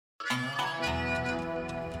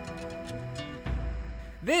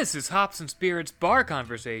This is Hops and Spirits Bar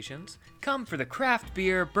Conversations. Come for the craft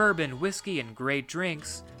beer, bourbon, whiskey, and great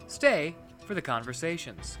drinks. Stay for the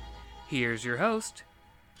conversations. Here's your host,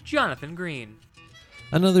 Jonathan Green.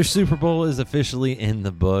 Another Super Bowl is officially in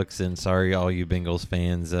the books, and sorry all you Bengals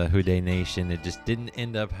fans, Houday Nation, it just didn't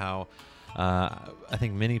end up how I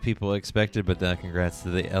think many people expected, but congrats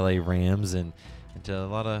to the LA Rams and to a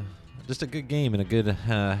lot of, just a good game and a good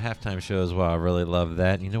halftime show as well. I really love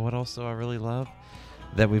that. You know what also I really love?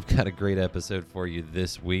 That we've got a great episode for you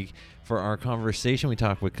this week. For our conversation, we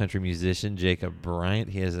talked with country musician Jacob Bryant.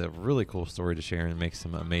 He has a really cool story to share and makes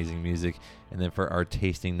some amazing music. And then for our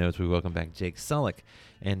tasting notes, we welcome back Jake Sullick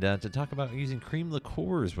and to talk about using cream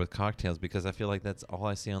liqueurs with cocktails, because I feel like that's all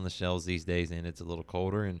I see on the shelves these days, and it's a little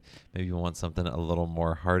colder, and maybe you want something a little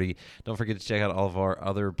more hearty. Don't forget to check out all of our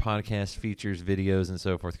other podcast features, videos, and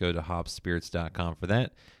so forth. Go to hopspirits.com for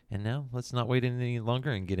that. And now, let's not wait any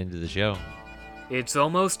longer and get into the show. It's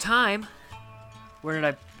almost time. Where did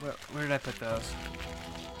I put those?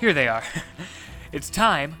 Here they are. It's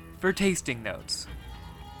time for tasting notes.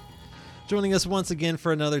 Joining us once again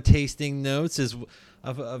for another tasting notes is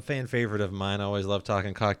a fan favorite of mine. I always love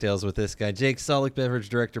talking cocktails with this guy, Jake Sullick, beverage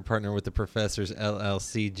director, partner with the Professors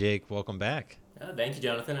LLC. Jake, welcome back. Thank you,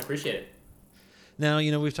 Jonathan. I appreciate it. Now,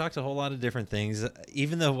 you know, we've talked a whole lot of different things.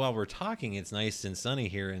 Even though while we're talking, it's nice and sunny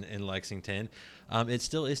here in Lexington, it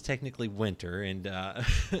still is technically winter. And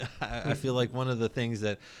I feel like one of the things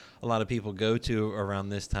that a lot of people go to around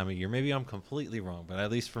this time of year, maybe I'm completely wrong, but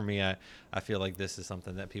at least for me, I feel like this is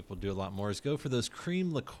something that people do a lot more, is go for those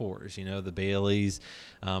cream liqueurs, you know, the Baileys.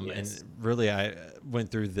 Yes. And really, I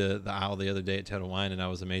went through the aisle the other day at Total Wine, and I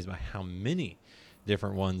was amazed by how many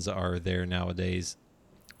different ones are there nowadays.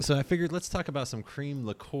 So I figured let's talk about some cream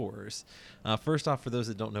liqueurs. First off, for those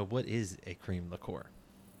that don't know, what is a cream liqueur?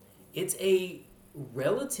 It's a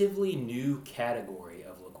relatively new category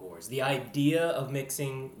of liqueurs. The idea of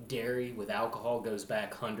mixing dairy with alcohol goes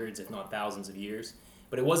back hundreds, if not thousands of years.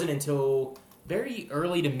 But it wasn't until very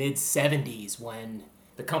early to mid-70s when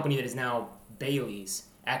the company that is now Bailey's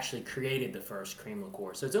actually created the first cream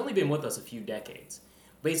liqueur. So it's only been with us a few decades.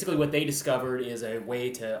 Basically, what they discovered is a way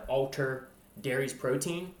to alter dairy's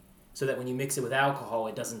protein so that when you mix it with alcohol,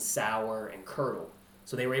 it doesn't sour and curdle.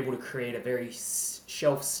 So they were able to create a very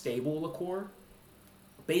shelf-stable liqueur.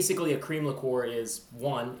 Basically, a cream liqueur is,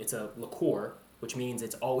 one, it's a liqueur, which means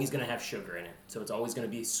it's always going to have sugar in it. So it's always going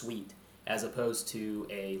to be sweet, as opposed to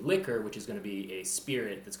a liquor, which is going to be a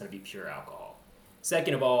spirit that's going to be pure alcohol.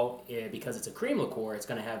 Second of all, because it's a cream liqueur, it's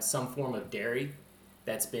going to have some form of dairy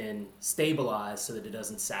that's been stabilized so that it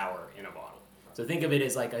doesn't sour in a bottle. So think of it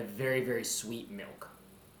as like a very, very sweet milk.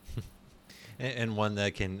 And one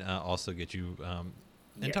that can also get you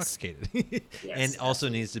intoxicated. Yes, and also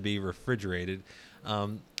needs to be refrigerated,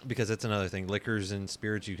 because that's another thing. Liquors and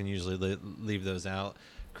spirits, you can usually leave those out.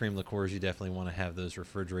 Cream liqueurs, you definitely want to have those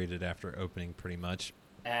refrigerated after opening pretty much.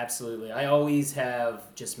 Absolutely. I always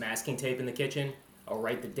have just masking tape in the kitchen. I'll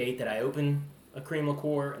write the date that I open a cream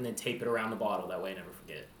liqueur and then tape it around the bottle. That way I never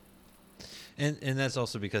forget it. And that's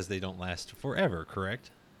also because they don't last forever,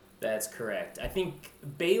 correct? That's correct. I think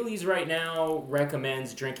Bailey's right now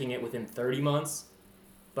recommends drinking it within 30 months.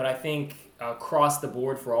 But I think across the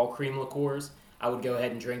board for all cream liqueurs, I would go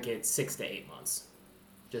ahead and drink it 6 to 8 months,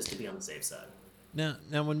 just to be on the safe side. Now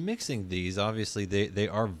when mixing these, obviously they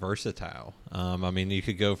are versatile. I mean, you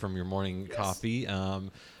could go from your morning coffee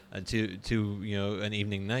to you know, an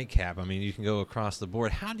evening nightcap. I mean, you can go across the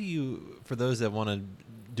board. How do you, for those that want to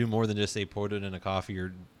do more than just say pour it in a coffee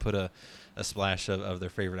or put a splash of their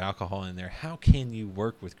favorite alcohol in there, how can you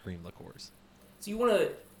work with cream liqueurs? So you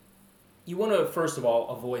want to first of all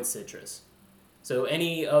avoid citrus. So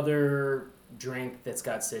any other drink that's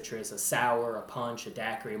got citrus, a sour, a punch, a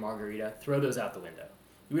daiquiri, a margarita, throw those out the window.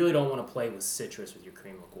 You really don't want to play with citrus with your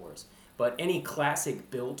cream liqueurs. But any classic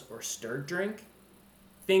built or stirred drink,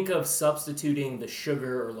 think of substituting the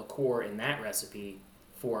sugar or liqueur in that recipe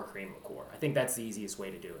for a cream liqueur. I think that's the easiest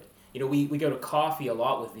way to do it. You know, we go to coffee a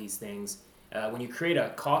lot with these things. When you create a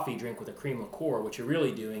coffee drink with a cream liqueur, what you're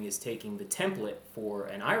really doing is taking the template for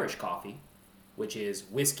an Irish coffee, which is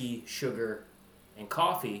whiskey, sugar, and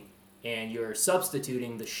coffee, and you're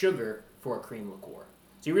substituting the sugar for a cream liqueur.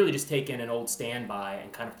 So you're really just taking an old standby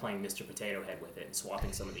and kind of playing Mr. Potato Head with it and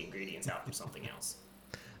swapping some of the ingredients out for something else.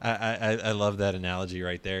 I love that analogy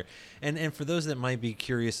right there. And for those that might be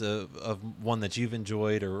curious of one that you've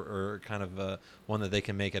enjoyed or kind of one that they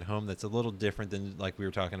can make at home that's a little different than, like we were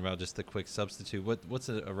talking about, just the quick substitute, what's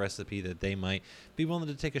a recipe that they might be willing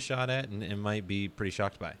to take a shot at and might be pretty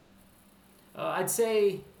shocked by? I'd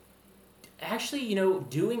say, actually, you know,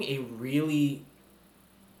 doing a really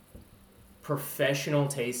professional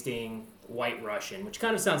tasting White Russian, which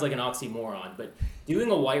kind of sounds like an oxymoron, but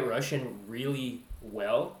doing a White Russian really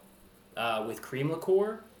well with cream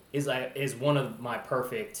liqueur is one of my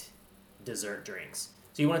perfect dessert drinks.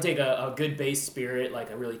 So you want to take a good base spirit,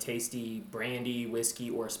 like a really tasty brandy, whiskey,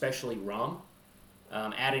 or especially rum.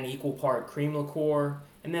 Add an equal part cream liqueur,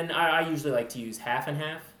 and then I usually like to use half and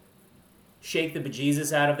half. Shake the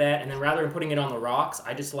bejesus out of that, and then rather than putting it on the rocks,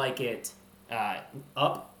 I just like it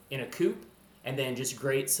up in a coupe, and then just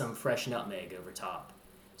grate some fresh nutmeg over top.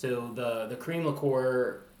 So the cream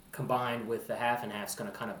liqueur combined with the half and half is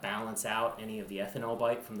going to kind of balance out any of the ethanol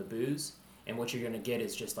bite from the booze. And what you're going to get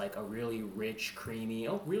is just like a really rich, creamy,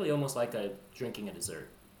 really almost like drinking a dessert.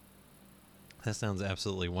 That sounds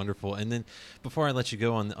absolutely wonderful. And then before I let you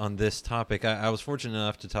go on this topic, I was fortunate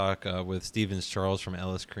enough to talk with Stevens Charles from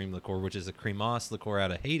Ellis Cream Liqueur, which is a Cremas liqueur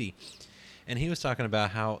out of Haiti. And he was talking about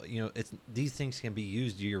how, these things can be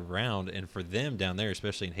used year round. And for them down there,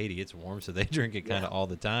 especially in Haiti, it's warm, so they drink it kind of all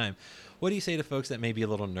the time. What do you say to folks that may be a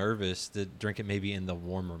little nervous to drink it maybe in the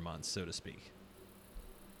warmer months, so to speak?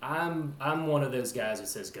 I'm one of those guys that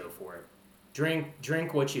says go for it.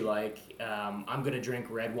 Drink what you like. I'm going to drink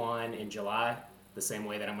red wine in July the same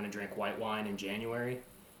way that I'm going to drink white wine in January.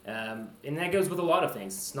 And that goes with a lot of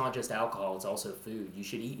things. It's not just alcohol, it's also food. You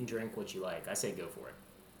should eat and drink what you like. I say go for it.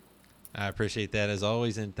 I appreciate that as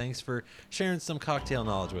always, and thanks for sharing some cocktail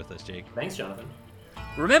knowledge with us, Jake. Thanks, Jonathan.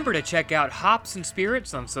 Remember to check out Hops and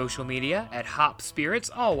Spirits on social media at Hop Spirits,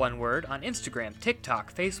 all one word, on Instagram,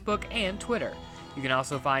 TikTok, Facebook, and Twitter. You can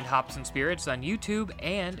also find Hops and Spirits on YouTube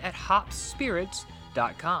and at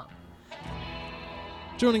hopspirits.com.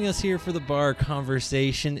 Joining us here for the bar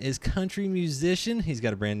conversation is country musician. He's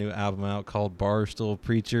got a brand new album out called Barstool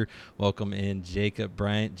Preacher. Welcome in, Jacob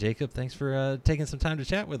Bryant. Jacob, thanks for taking some time to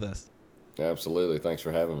chat with us. Absolutely. Thanks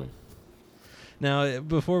for having me. Now,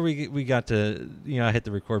 before we got to, I hit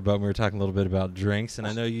the record button, we were talking a little bit about drinks, and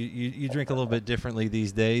I know you drink a little bit differently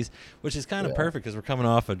these days, which is kind of perfect because we're coming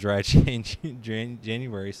off a dry change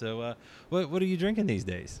January. So what are you drinking these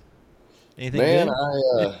days? Anything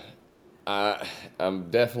good? Man, I'm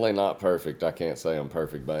definitely not perfect. I can't say I'm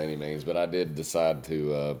perfect by any means, but I did decide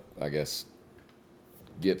to, I guess,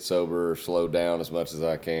 get sober, slow down as much as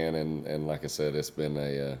I can, and like I said, it's been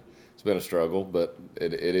a struggle, but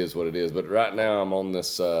it is what it is. But right now I'm on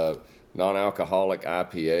this non-alcoholic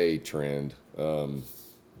IPA trend.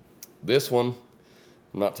 This one,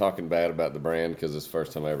 I'm not talking bad about the brand because it's the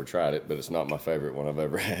first time I ever tried it, but it's not my favorite one I've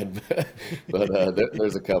ever had. but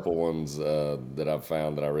there's a couple ones that I've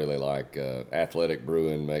found that I really like. Athletic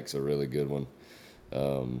Brewing makes a really good one.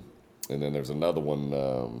 And then there's another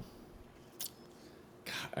one,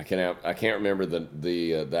 I can't remember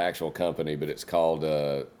the actual company, but it's called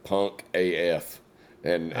Punk AF,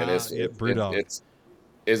 and it's Brewdog.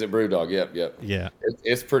 Is it Brewdog? Yep. Yeah.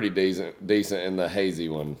 It's pretty decent, and the hazy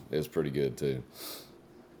one is pretty good too.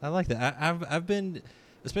 I like that. I've been,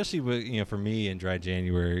 especially with for me in dry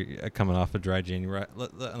January, coming off of dry January.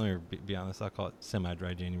 Let me be honest. I'll call it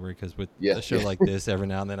semi-dry January because with a show like this, every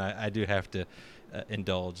now and then I do have to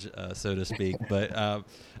indulge, so to speak. But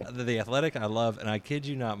the Athletic I love, and I kid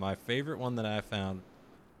you not, my favorite one that I found,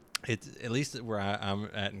 it's at least where I'm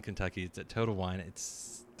at in Kentucky, it's at Total Wine.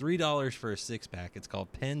 It's $3 for a 6-pack. It's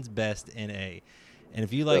called Penn's Best NA. And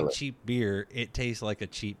if you like cheap beer, it tastes like a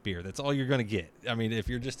cheap beer. That's all you're going to get. I mean, if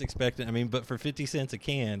you're just expecting, but for 50 cents a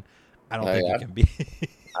can, I don't think it can be.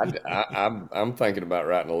 I'm thinking about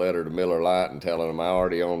writing a letter to Miller Lite and telling them I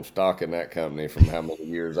already own stock in that company from how many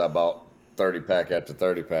years I bought 30-pack after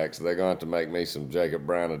 30-pack, so they're going to have to make me some Jacob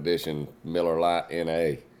Brown edition Miller Lite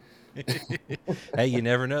NA. Hey, you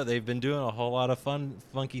never know. They've been doing a whole lot of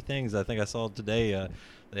funky things. I think I saw today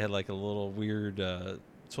they had like a little weird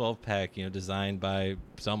 12-pack, designed by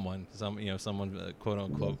someone quote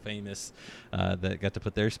unquote famous that got to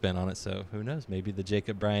put their spin on it. So who knows? Maybe the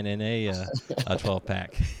Jacob Bryan NA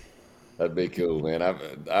 12-pack. That'd be cool, man.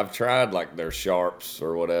 I've tried like their Sharps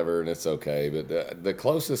or whatever, and it's okay. But the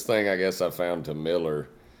closest thing I guess I found to Miller,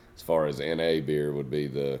 as far as NA beer, would be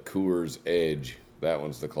the Coors Edge. That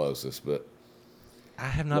one's the closest, but I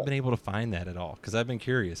have not been able to find that at all because I've been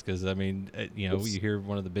curious. Because you hear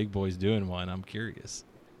one of the big boys doing one, I'm curious.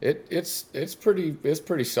 It's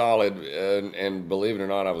pretty solid, and believe it or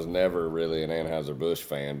not, I was never really an Anheuser-Busch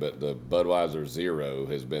fan, but the Budweiser Zero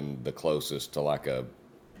has been the closest to like a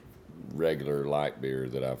regular light beer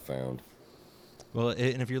that I've found. Well,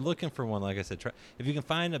 and if you're looking for one, like I said, if you can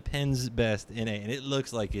find a Penn's Best NA, and it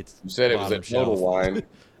looks like it's you said it was at Total Wine.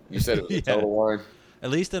 You said it was at Total Wine. at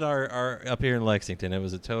least at our up here in Lexington, it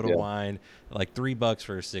was a Total Yeah. Wine, like $3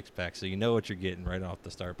 for a 6-pack, so you know what you're getting right off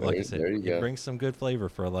the start. But like I said, There you it go. brings some good flavor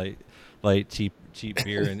for a light cheap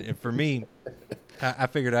beer, and for me, I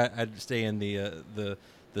figured I'd stay in the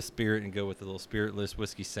spirit and go with the little spiritless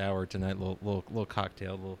whiskey sour tonight, little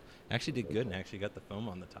cocktail. Actually did good and actually got the foam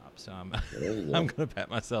on the top, so There you go. I'm gonna pat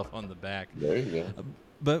myself on the back. There you go.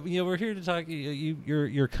 But we're here to talk.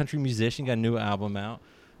 You're a country musician, got a new album out.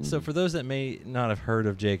 So for those that may not have heard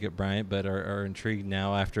of Jacob Bryant but are intrigued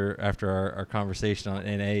now after our conversation on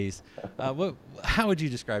NAs, how would you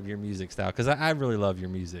describe your music style? Because I really love your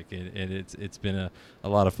music, and it's been a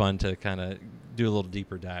lot of fun to kind of do a little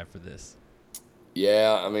deeper dive for this.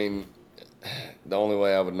 Yeah, I mean, the only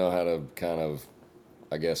way I would know how to kind of,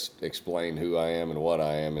 I guess, explain who I am and what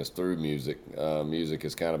I am is through music. Music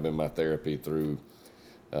has kind of been my therapy through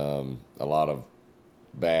a lot of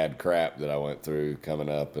bad crap that I went through coming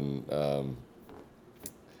up, and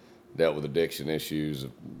dealt with addiction issues,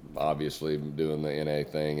 obviously doing the NA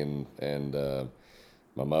thing, and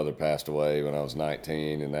my mother passed away when I was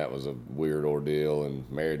 19, and that was a weird ordeal, and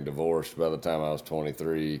married and divorced by the time I was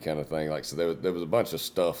 23 kind of thing. Like, so there was a bunch of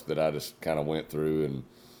stuff that I just kind of went through,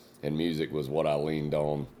 and music was what I leaned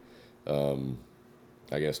on,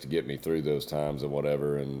 I guess, to get me through those times and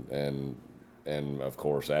whatever, and of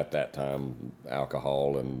course at that time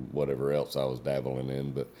alcohol and whatever else I was dabbling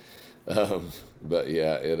in, but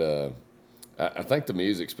yeah, I think the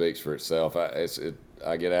music speaks for itself.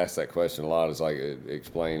 I get asked that question a lot. It's like,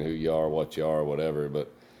 explain who you are, what you are, whatever.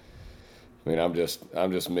 But I mean, I'm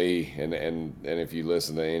just me. And if you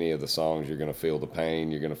listen to any of the songs, you're gonna feel the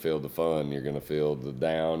pain, you're gonna feel the fun, you're gonna feel the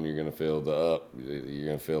down, you're gonna feel the up, you're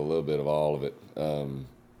gonna feel a little bit of all of it.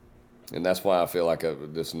 And that's why I feel like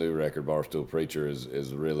this new record, Barstool Preacher,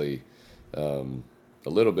 is really a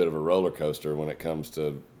little bit of a roller coaster when it comes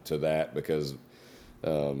to that, because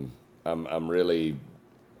I'm really,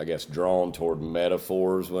 I guess, drawn toward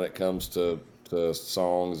metaphors when it comes to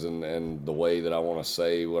songs and the way that I want to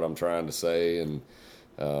say what I'm trying to say, and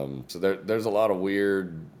so there's a lot of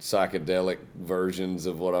weird psychedelic versions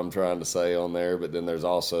of what I'm trying to say on there, but then there's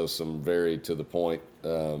also some very to the point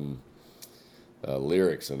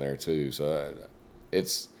lyrics in there too. So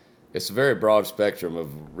it's a very broad spectrum of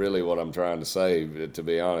really what I'm trying to say. To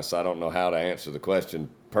be honest, I don't know how to answer the question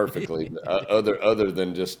perfectly, other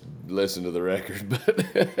than just listen to the record.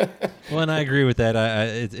 But Well, and I agree with that.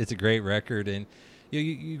 It's a great record, and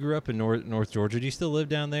you grew up in North Georgia. Do you still live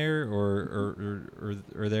down there, or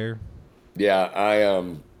there? yeah,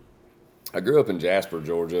 I grew up in Jasper,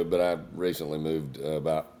 Georgia, but I recently moved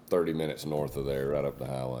about 30 minutes north of there, right up the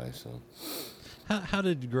highway. So. How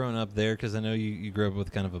did growing up there? Because I know you grew up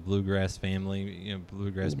with kind of a bluegrass family,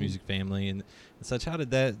 bluegrass music family and such. How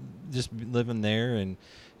did that, just living there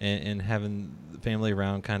and having the family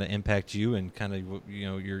around, kind of impact you and kind of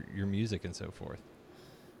your music and so forth?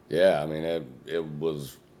 Yeah, I mean, it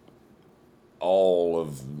was all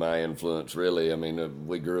of my influence, really. I mean,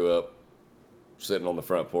 we grew up sitting on the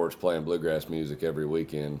front porch playing bluegrass music every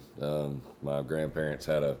weekend. My grandparents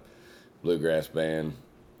had a bluegrass band,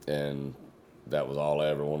 and that was all I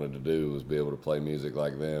ever wanted to do, was be able to play music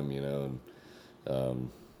like them, and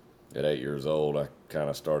at 8 years old, I kind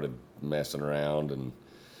of started messing around, and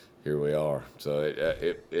here we are. So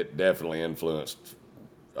it definitely influenced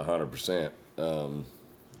 100%.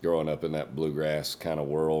 Growing up in that bluegrass kind of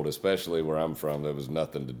world, especially where I'm from, there was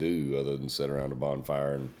nothing to do other than sit around a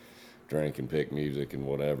bonfire and drink and pick music and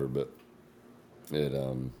whatever. But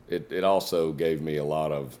it also gave me a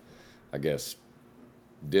lot of, I guess,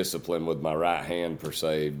 discipline with my right hand, per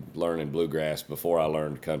se, learning bluegrass before I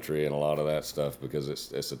learned country and a lot of that stuff, because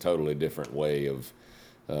it's a totally different way of,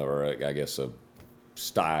 or I guess a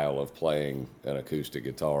style of playing an acoustic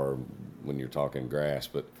guitar when you're talking grass.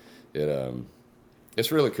 But it's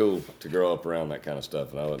really cool to grow up around that kind of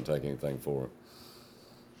stuff, and I wouldn't take anything for it.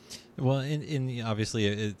 Well, and obviously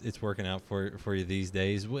it's working out for you these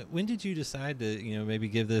days. When did you decide to maybe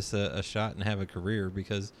give this a shot and have a career?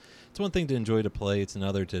 Because it's one thing to enjoy to play; it's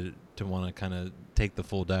another to want to kind of take the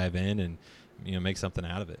full dive in and make something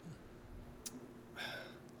out of it.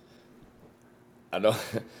 I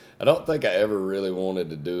don't think I ever really wanted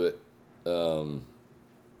to do it.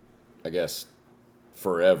 I guess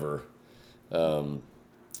forever.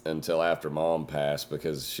 Until after Mom passed,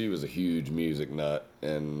 because she was a huge music nut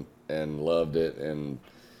and loved it, and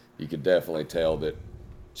you could definitely tell that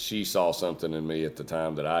she saw something in me at the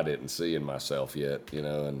time that I didn't see in myself yet,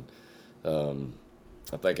 and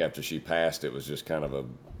I think after she passed, it was just kind of a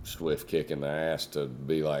swift kick in the ass to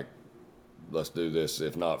be like, let's do this,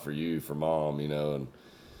 if not for you, for Mom, and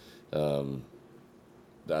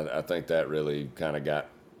I think that really kind of got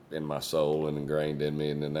in my soul and ingrained in me,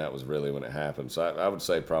 and then that was really when it happened. So I would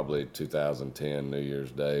say probably 2010 New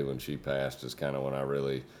Year's Day when she passed is kind of when I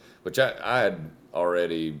really, which I had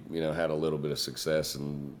already, had a little bit of success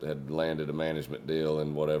and had landed a management deal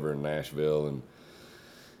and whatever in Nashville,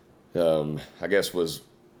 and I guess was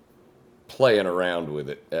playing around with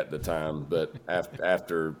it at the time. But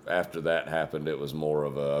after that happened, it was more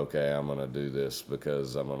of a, okay, I'm going to do this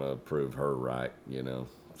because I'm going to prove her right,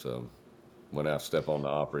 So when I step on the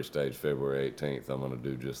Opry stage February 18th, I'm going to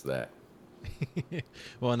do just that.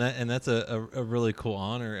 Well, and that's a really cool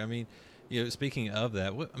honor. I mean, speaking of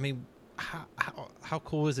that, how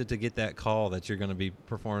cool is it to get that call that you're going to be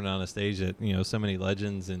performing on a stage that so many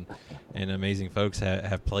legends and amazing folks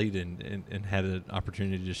have played and had an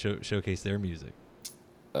opportunity to showcase their music?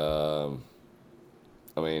 I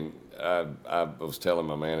was telling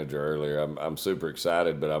my manager earlier, I'm super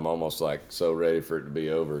excited, but I'm almost like so ready for it to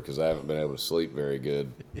be over because I haven't been able to sleep very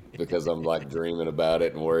good because I'm like dreaming about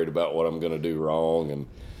it and worried about what I'm going to do wrong and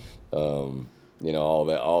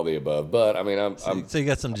all the above. But I mean, So you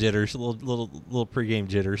got some jitters, little pregame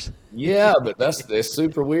jitters. Yeah, but it's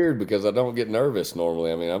super weird because I don't get nervous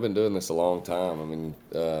normally. I mean, I've been doing this a long time. I mean,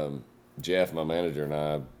 Jeff, my manager,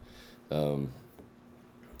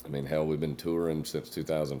 and hell, we've been touring since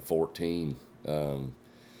 2014. So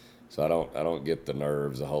I don't get the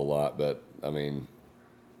nerves a whole lot. But I mean,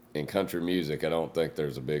 in country music, I don't think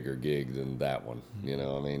there's a bigger gig than that one.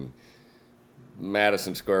 I mean,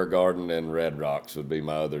 Madison Square Garden and Red Rocks would be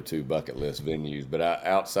my other two bucket list venues. But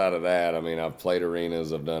outside of that, I mean, I've played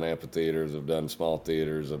arenas, I've done amphitheaters, I've done small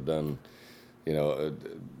theaters, I've done,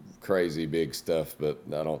 crazy big stuff. But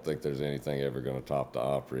I don't think there's anything ever going to top the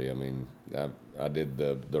Opry. I mean, I did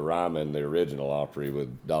the Ryman, the original Opry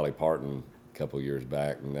with Dolly Parton a couple years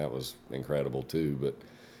back, and that was incredible too. But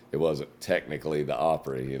it wasn't technically the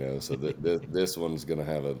Opry, So this one's going to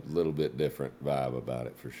have a little bit different vibe about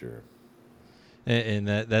it for sure. And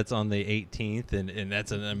that's on the 18th, and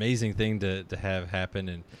that's an amazing thing to have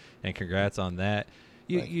happen, and congrats on that.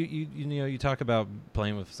 You talk about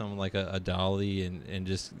playing with someone like a Dolly and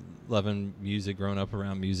just loving music, growing up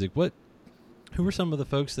around music. Who were some of the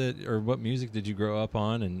folks what music did you grow up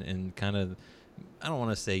on and kind of, I don't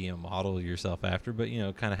want to say model yourself after, but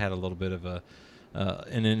kind of had a little bit of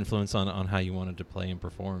an influence on how you wanted to play and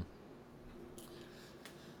perform?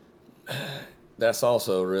 That's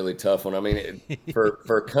also a really tough one. I mean,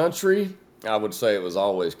 for country, I would say it was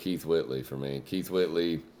always Keith Whitley for me. Keith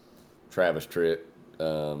Whitley, Travis Tritt,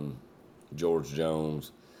 George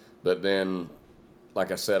Jones. But then,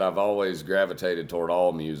 like I said, I've always gravitated toward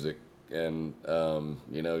all music. And,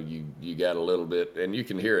 you got a little bit, and you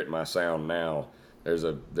can hear it in my sound now. There's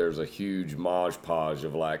a huge Mod Podge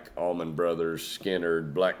of like Allman Brothers, Skinner,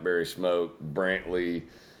 Blackberry Smoke, Brantley,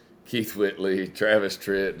 Keith Whitley, Travis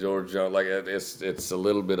Tritt, George Jones. Like it's a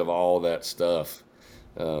little bit of all that stuff.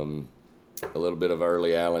 A little bit of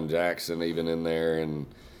early Alan Jackson even in there, and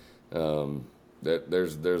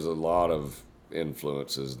there's a lot of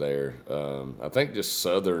influences there. I think just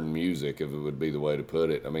Southern music, if it would be the way to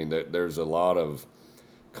put it. I mean, there's a lot of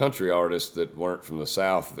country artists that weren't from the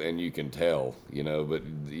South, and you can tell, but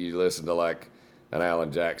you listen to like an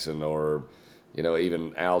Alan Jackson or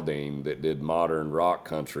even Aldean that did modern rock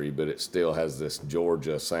country, but it still has this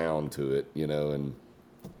Georgia sound to it, and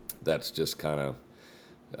that's just kind of,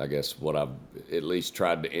 I guess, what I've at least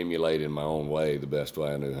tried to emulate in my own way, the best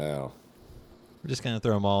way I knew how. We're just kind of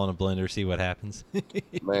throw them all in a blender, see what happens.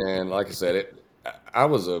 Man, like I said, I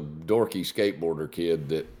was a dorky skateboarder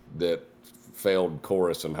kid that failed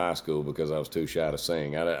chorus in high school because I was too shy to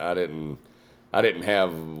sing. I didn't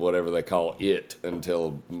have whatever they call it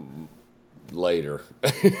until later.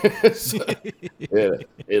 So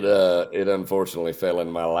it unfortunately fell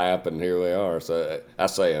in my lap, and here we are. So I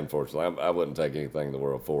say unfortunately, I wouldn't take anything in the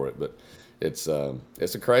world for it, but it's a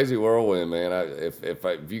crazy whirlwind, man. If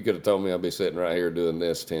you could have told me I'd be sitting right here doing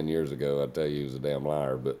this 10 years ago, I'd tell you he was a damn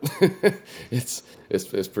liar. But it's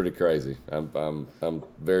pretty crazy. I'm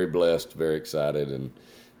very blessed, very excited,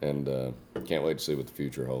 and can't wait to see what the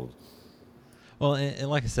future holds. Well, and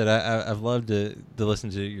like I said, I've loved to listen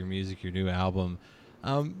to your music, your new album.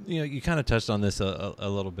 You kind of touched on this a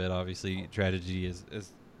little bit. Obviously, tragedy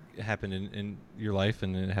has happened in your life,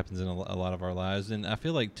 and it happens in a lot of our lives. And I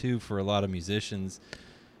feel like, too, for a lot of musicians,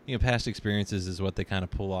 past experiences is what they kind of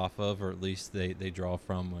pull off of, or at least they draw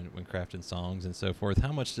from when crafting songs and so forth.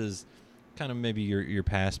 How much does kind of maybe your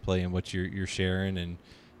past play in what you're sharing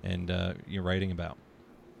and you're writing about?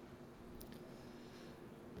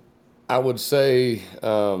 I would say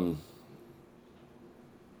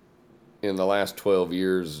in the last 12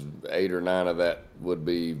 years, 8 or 9 of that would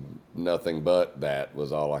be nothing but that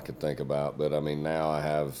was all I could think about. But I mean, now I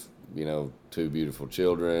have, 2 beautiful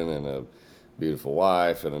children and a beautiful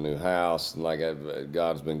wife and a new house. And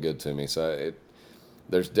God's been good to me. So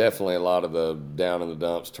there's definitely a lot of the down in the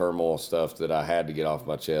dumps turmoil stuff that I had to get off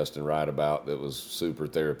my chest and write about that was super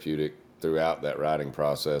therapeutic throughout that writing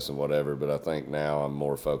process and whatever. But I think now I'm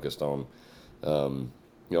more focused on,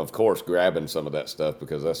 of course, grabbing some of that stuff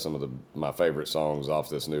because that's some of my favorite songs off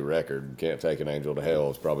this new record. Can't Take an Angel to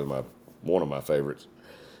Hell is probably one of my favorites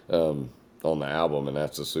on the album, and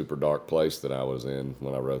that's a super dark place that I was in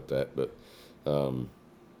when I wrote that. But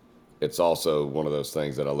it's also one of those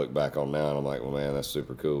things that I look back on now and I'm like, well, man, that's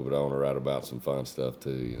super cool, but I want to write about some fun stuff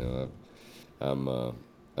too.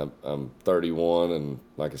 I'm 31, and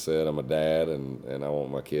like I said, I'm a dad, and I want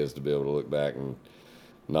my kids to be able to look back and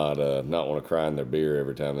not want to cry in their beer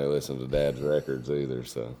every time they listen to Dad's records either.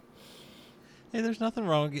 So, hey, there's nothing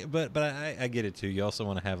wrong, but I get it too. You also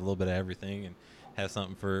want to have a little bit of everything and have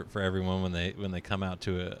something for everyone when they come out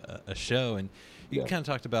to a show. And you kind of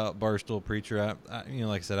talked about Barstool Preacher. I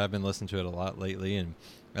like I said, I've been listening to it a lot lately, and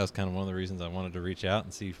that was kind of one of the reasons I wanted to reach out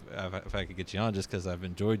and see if I could get you on, just because I've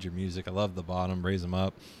enjoyed your music. I love The Bottom, Raise 'Em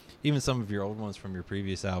Up, even some of your old ones from your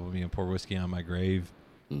previous album, Pour Whiskey on My Grave,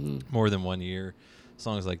 More Than 1 Year,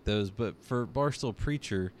 songs like those. But for Barstool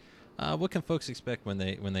Preacher, what can folks expect when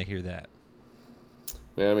they hear that?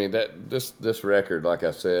 Yeah, I mean, this record, like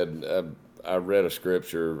I said, I read a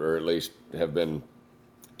scripture, or at least have been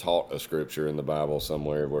taught a scripture in the Bible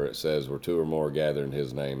somewhere where it says, where 2 or more gather in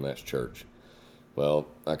His name, that's church. Well,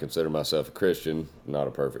 I consider myself a Christian, not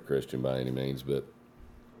a perfect Christian by any means, but,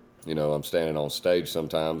 I'm standing on stage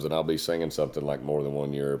sometimes and I'll be singing something like More Than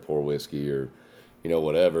 1 Year or Pour Whiskey or,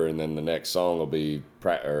 whatever, and then the next song will be,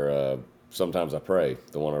 Sometimes I Pray,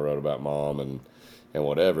 the one I wrote about Mom and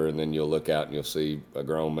whatever, and then you'll look out and you'll see a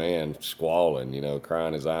grown man squalling,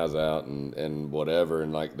 crying his eyes out and whatever,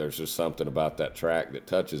 and like there's just something about that track that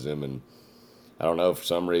touches him. And I don't know, for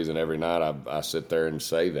some reason every night I sit there and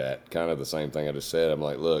say that, kind of the same thing I just said. I'm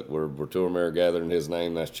like, look, we're 2 or more gathered in His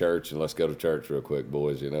name, that's church, and let's go to church real quick,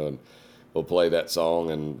 boys, and we'll play that song,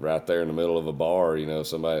 and right there in the middle of a bar,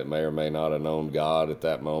 somebody that may or may not have known God at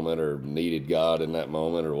that moment or needed God in that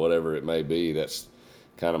moment or whatever it may be, that's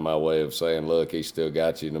kind of my way of saying, look, He still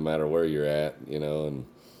got you no matter where you're at, and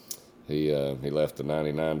he left the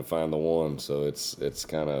 99 to find the one. So it's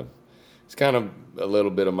kind of a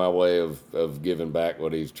little bit of my way of giving back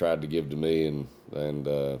what He's tried to give to me,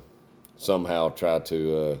 and somehow try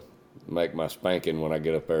to make my spanking when I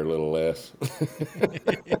get up there a little less.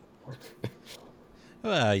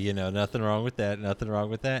 Well, nothing wrong with that. Nothing wrong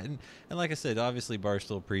with that. And like I said, obviously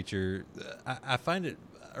Barstool Preacher, I find it,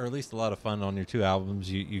 or at least a lot of fun on your 2 albums.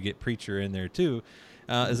 You get Preacher in there too.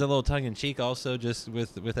 Is a little tongue in cheek also, just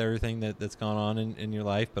with everything that's gone on in your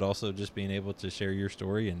life, but also just being able to share your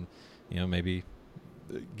story and, maybe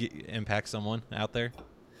impact someone out there?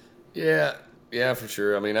 Yeah, for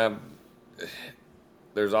sure. I mean,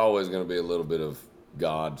 there's always going to be a little bit of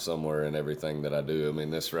God somewhere in everything that I do. I mean,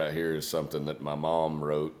 this right here is something that my mom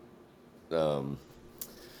wrote,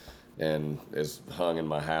 and is hung in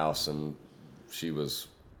my house, and she was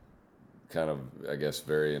kind of, I guess,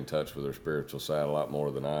 very in touch with her spiritual side a lot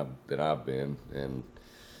more than I've been, and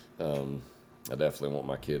I definitely want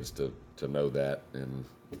my kids to know that. And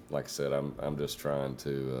like I said, I'm just trying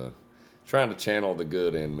to channel the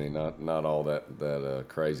good in me, not all that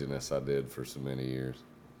craziness I did for so many years.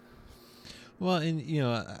 Well, and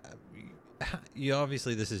you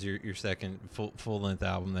obviously, this is your second full length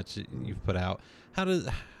album that you've put out. How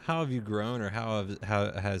have you grown, or how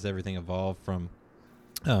has everything evolved from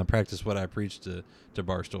Practice What I Preach to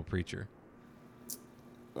Barstool Preacher?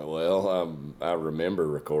 Well, I remember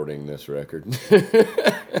recording this record,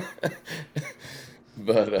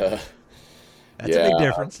 but that's a big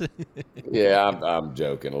difference. Yeah, I'm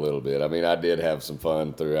joking a little bit. I mean, I did have some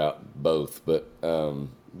fun throughout both, but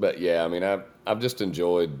yeah, I mean, I've just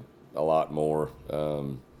enjoyed a lot more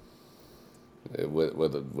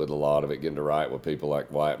with a lot of it, getting to write with people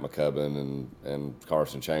like Wyatt McCubbin and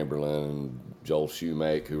Carson Chamberlain and Joel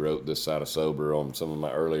Shoemake, who wrote This Side of Sober on some of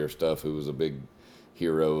my earlier stuff, who was a big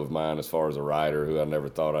hero of mine as far as a writer, who I never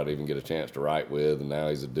thought I'd even get a chance to write with, and now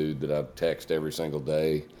he's a dude that I text every single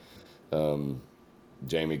day.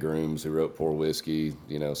 Jamie Grooms, who wrote Pour Whiskey,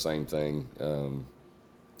 same thing. So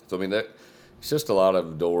I mean, it's just a lot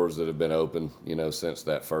of doors that have been open, since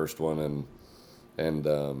that first one, and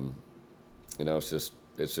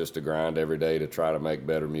it's just a grind every day to try to make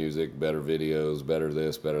better music, better videos, better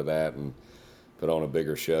this, better that, and put on a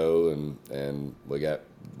bigger show, and we got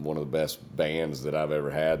one of the best bands that I've ever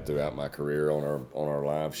had throughout my career on our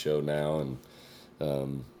live show now, and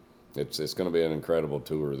it's going to be an incredible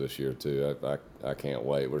tour this year too. I can't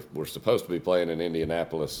wait. We're supposed to be playing in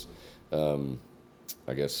Indianapolis,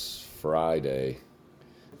 I guess Friday,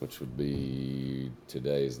 which would be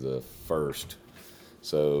today's the 1st.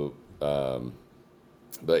 So,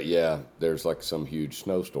 but yeah, there's like some huge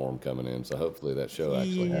snowstorm coming in, so hopefully that show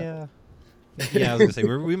actually happens. Yeah, I was gonna say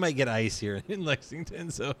we might get ice here in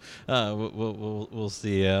Lexington, so we'll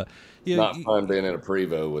see. Not fun being in a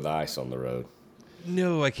Prevost with ice on the road.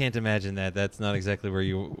 No, I can't imagine that. That's not exactly where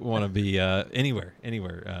you want to be. Anywhere.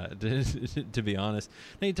 To be honest.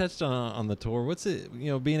 Now you touched on the tour. What's it?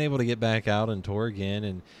 Being able to get back out and tour again,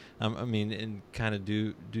 and and kind of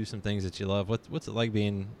do some things that you love. What's it like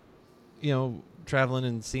being, traveling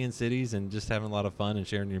and seeing cities and just having a lot of fun and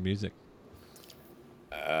sharing your music?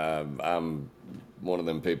 I'm one of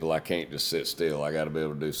them people, I can't just sit still. I got to be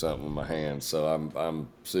able to do something with my hands. So I'm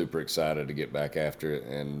super excited to get back after it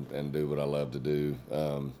and do what I love to do.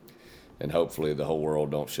 And hopefully the whole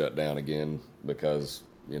world don't shut down again, because,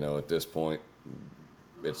 at this point,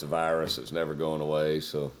 it's a virus. It's never going away.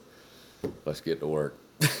 So let's get to work.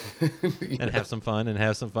 And have some fun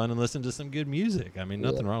and listen to some good music. I mean,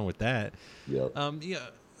 nothing wrong with that. Yep.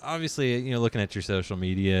 Obviously, looking at your social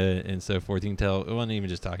media and so forth, you can tell, well, not even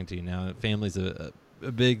just talking to you now, family's a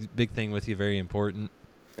big thing with you, very important.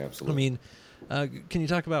 Absolutely. Can you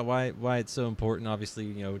talk about why it's so important?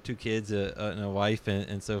 Obviously, 2 kids, and a wife,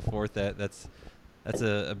 and so forth. That's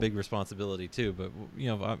a big responsibility too. But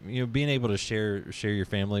being able to share your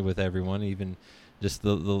family with everyone, even just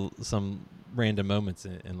some random moments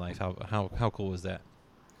in life. How cool was that?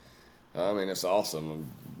 It's awesome.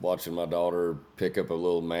 I'm watching my daughter pick up a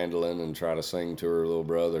little mandolin and try to sing to her little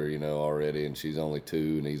brother, already, and she's only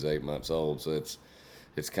 2 and he's 8 months old. So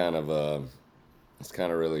it's kind of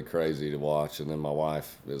really crazy to watch. And then my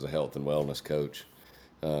wife is a health and wellness coach,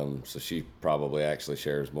 so she probably actually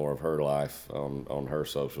shares more of her life on her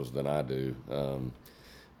socials than I do.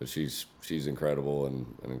 But she's incredible and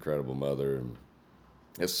an incredible mother, and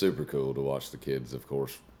it's super cool to watch the kids, of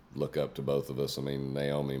course, look up to both of us.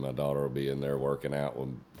 Naomi, my daughter, will be in there working out with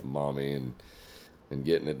mommy and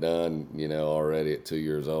getting it done, already at 2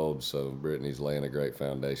 years old. So Brittany's laying a great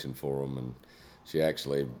foundation for them, and she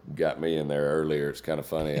actually got me in there earlier. It's kind of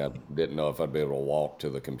funny. I didn't know if I'd be able to walk to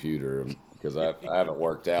the computer, because I haven't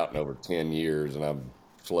worked out in over 10 years, and I'm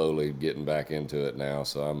slowly getting back into it now.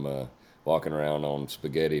 So I'm walking around on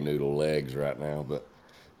spaghetti noodle legs right now, but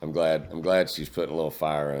I'm glad she's putting a little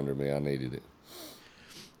fire under me. I needed it.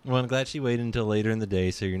 Well, I'm glad she waited until later in the day,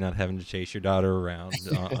 so you're not having to chase your daughter around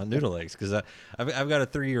on noodle legs. Because I've got a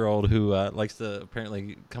 3-year-old who likes to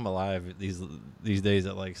apparently come alive these days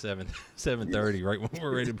at like 7:30, right when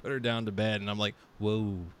we're ready to put her down to bed, and I'm like,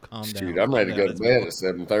 whoa, calm down. Shoot, I'm ready to go to bed at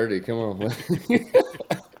 7:30. Come on, man.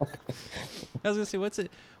 I was gonna say, what's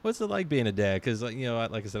it like being a dad? Because like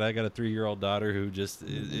I said, I got a 3-year-old daughter who just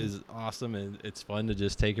is awesome, and it's fun to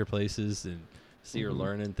just take her places and see her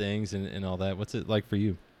learning things and all that. What's it like for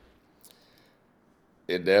you?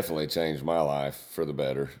 It definitely changed my life for the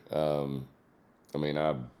better.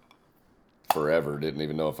 I forever didn't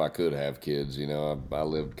even know if I could have kids. I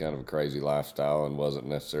lived kind of a crazy lifestyle and wasn't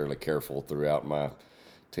necessarily careful throughout my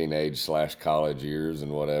teenage/college years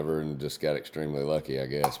and whatever, and just got extremely lucky, I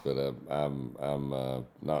guess. But I'm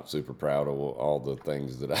not super proud of all the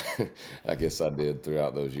things that I guess I did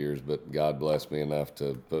throughout those years. But God blessed me enough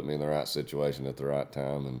to put me in the right situation at the right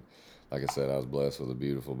time. And like I said, I was blessed with a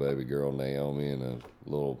beautiful baby girl, Naomi, and a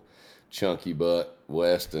little chunky butt,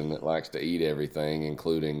 Weston, that likes to eat everything,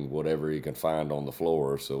 including whatever he can find on the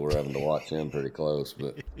floor. So we're having to watch him pretty close.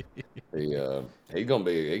 But he's gonna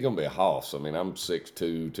be a hoss. I'm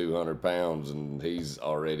 6'2", 200 pounds, and he's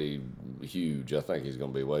already huge. I think he's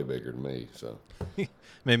gonna be way bigger than me. So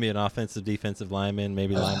maybe an offensive, defensive lineman,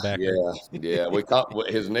 maybe linebacker. Yeah. We call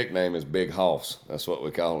his nickname is Big Hoss. That's what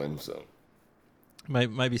we call him. So.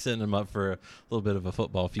 Might be setting him up for a little bit of a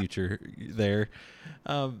football future there.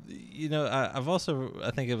 I've also,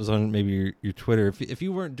 I think it was on maybe your Twitter. If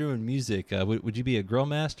you weren't doing music, would you be a grill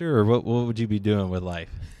master, or what would you be doing with life?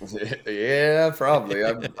 Yeah, probably.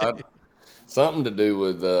 I'd something to do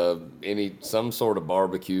with some sort of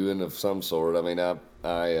barbecuing of some sort.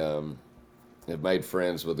 I have made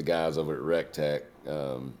friends with the guys over at Rec Tech,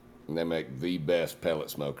 and they make the best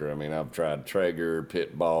pellet smoker. I've tried Traeger,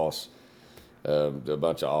 Pit Boss, a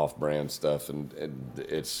bunch of off-brand stuff, and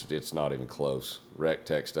it's not even close. Rec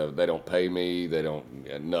Tech stuff, they don't pay me, they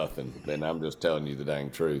don't nothing, and I'm just telling you the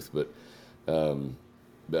dang truth. But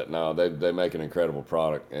but no, they make an incredible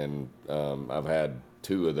product, and I've had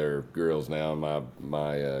 2 of their grills now.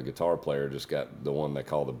 My guitar player just got the one they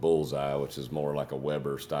call the Bullseye, which is more like a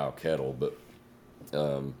Weber style kettle, but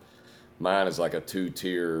mine is like a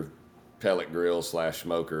 2-tier pellet grill /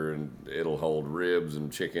 smoker, and it'll hold ribs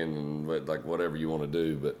and chicken and like whatever you want to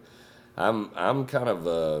do. But I'm kind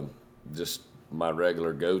of just my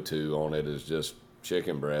regular go-to on it is just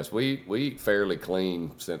chicken breast. We eat fairly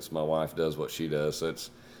clean since my wife does what she does. So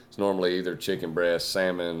it's normally either chicken breast,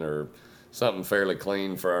 salmon, or something fairly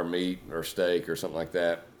clean for our meat or steak or something like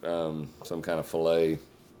that. Some kind of fillet.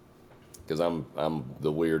 Because I'm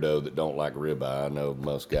the weirdo that don't like ribeye. I know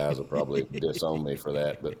most guys will probably disown me for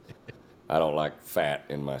that, but I don't like fat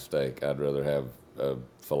in my steak. I'd rather have a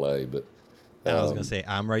fillet. But I was gonna say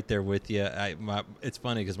I'm right there with you. It's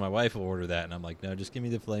funny because my wife will order that, and I'm like, no, just give me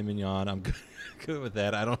the filet mignon. I'm good with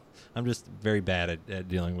that. I'm just very bad at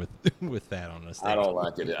dealing with fat on a steak. I don't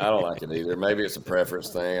like it. I don't like it either. Maybe it's a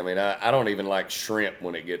preference thing. I mean, I don't even like shrimp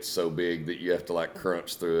when it gets so big that you have to like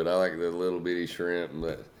crunch through it. I like the little bitty shrimp.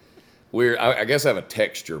 But I guess I have a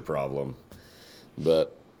texture problem.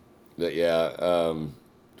 But yeah,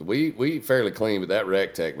 we eat fairly clean. But that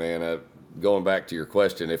RecTech, man, going back to your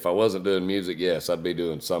question, if I wasn't doing music, yes, I'd be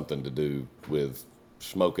doing something to do with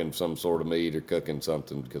smoking some sort of meat or cooking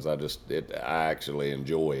something, because I actually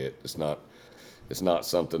enjoy it. It's not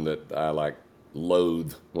something that I like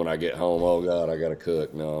loathe when I get home. Oh God, I got to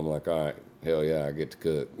cook. No, I'm like, all right, hell yeah, I get to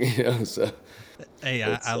cook. So. Hey,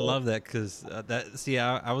 I love that because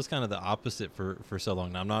I was kind of the opposite for so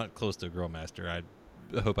long. Now I'm not close to a grill master. I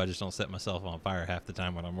hope I just don't set myself on fire half the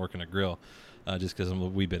time when I'm working a grill. Just because I'm a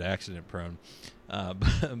wee bit accident prone.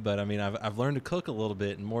 But I mean, I've learned to cook a little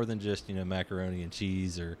bit, and more than just macaroni and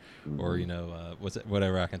cheese or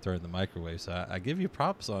whatever I can throw in the microwave. So I give you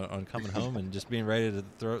props on coming home and just being ready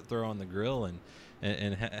to throw on the grill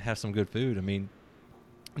and have some good food. I mean,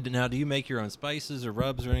 now do you make your own spices or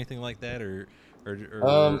rubs or anything like that, or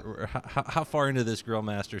how far into this grill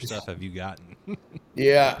master stuff have you gotten?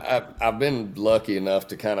 Yeah, I've been lucky enough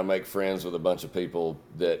to kind of make friends with a bunch of people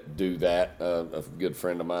that do that. A good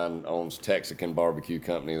friend of mine owns Texican Barbecue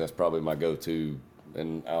Company. That's probably my go-to,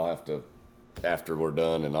 and I'll have to, after we're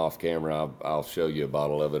done and off camera, I'll show you a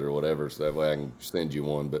bottle of it or whatever, so that way I can send you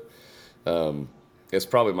one. But it's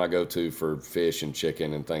probably my go-to for fish and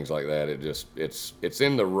chicken and things like that. It's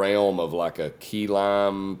in the realm of like a key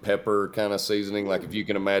lime pepper kind of seasoning. Like if you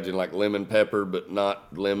can imagine like lemon pepper, but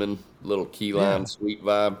not lemon, little key lime sweet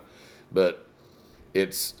vibe. But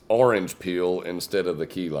it's orange peel instead of the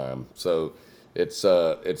key lime. So it's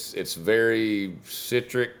very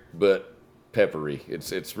citric but peppery.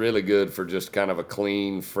 It's really good for just kind of a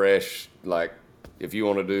clean, fresh, like if you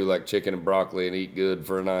want to do like chicken and broccoli and eat good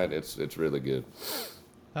for a night, it's really good.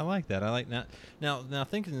 I like that. I like that. Now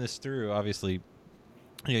thinking this through, obviously,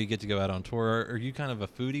 you get to go out on tour. Are you kind of a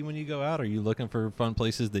foodie when you go out? Are you looking for fun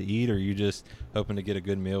places to eat, or are you just hoping to get a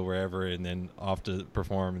good meal wherever and then off to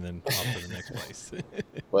perform and then off to the next place?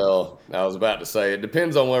 Well, I was about to say, it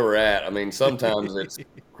depends on where we're at. I mean, sometimes it's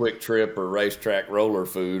Quick Trip or racetrack roller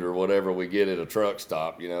food or whatever we get at a truck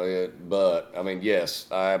stop, But, I mean, yes,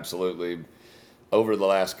 I absolutely, over the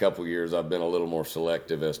last couple of years, I've been a little more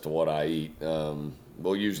selective as to what I eat.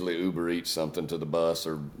 We'll usually Uber Eats something to the bus,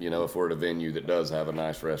 or, if we're at a venue that does have a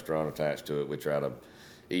nice restaurant attached to it, we try to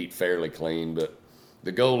eat fairly clean. But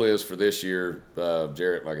the goal is for this year,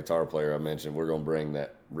 Jarrett, my guitar player I mentioned, we're going to bring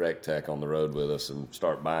that RecTech on the road with us and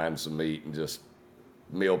start buying some meat and just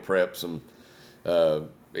meal prep some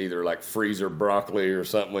either like freezer broccoli or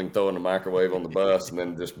something we can throw in the microwave on the bus, and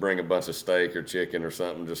then just bring a bunch of steak or chicken or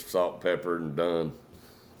something, just salt, pepper, and done.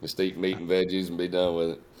 Just eat meat and veggies and be done with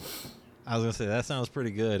it. I was gonna say that sounds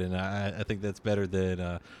pretty good, and I think that's better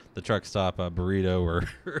than the truck stop burrito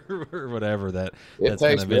or whatever that's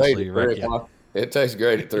tastes eventually great at It tastes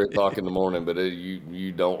great at 3 o'clock in the morning, but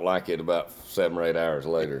you don't like it about 7 or 8 hours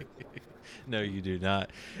later. No, you do not.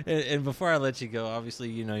 And before I let you go, obviously,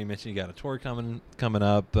 you mentioned you got a tour coming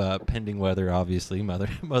up, pending weather. Obviously,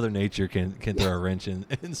 Mother Nature can throw a wrench in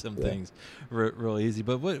some things real easy.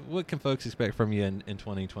 But what can folks expect from you in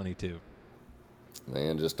 2022?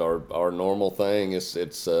 Man, just our normal thing.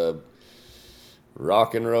 It's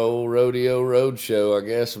rock and roll rodeo road show, I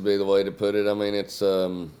guess would be the way to put it. I mean, it's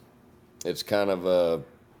kind of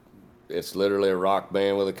it's literally a rock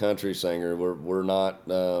band with a country singer. We're not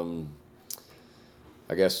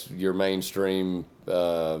I guess your mainstream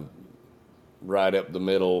right up the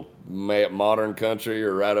middle modern country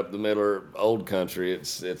or right up the middle old country.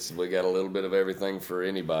 It's we got a little bit of everything for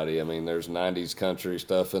anybody. I mean, there's 90s country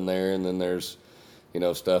stuff in there, and then there's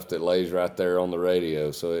stuff that lays right there on the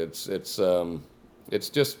radio. So it's it's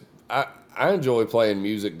just I enjoy playing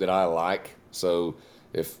music that I like. So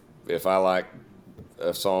if I like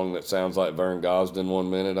a song that sounds like Vern Gosdin 1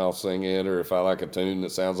 minute, I'll sing it, or if I like a tune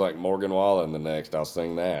that sounds like Morgan Wallen the next, I'll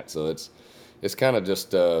sing that. So it's kind of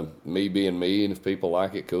just me being me, and if people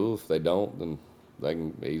like it, cool. If they don't, then they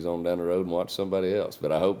can ease on down the road and watch somebody else.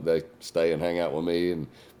 But I hope they stay and hang out with me. And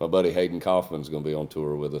my buddy Hayden Kaufman's going to be on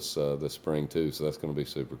tour with us this spring too, so that's going to be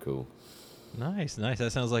super cool. Nice.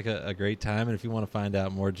 That sounds like a great time. And if you want to find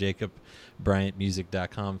out more,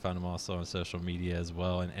 JacobBryantMusic.com. Find him also on social media as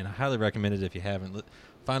well. And I highly recommend it if you haven't.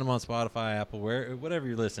 Find him on Spotify, Apple, whatever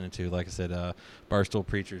you're listening to. Like I said, Barstool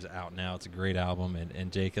Preacher's out now. It's a great album.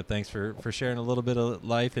 And Jacob, thanks for sharing a little bit of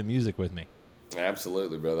life and music with me.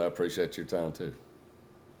 Absolutely, brother. I appreciate your time too.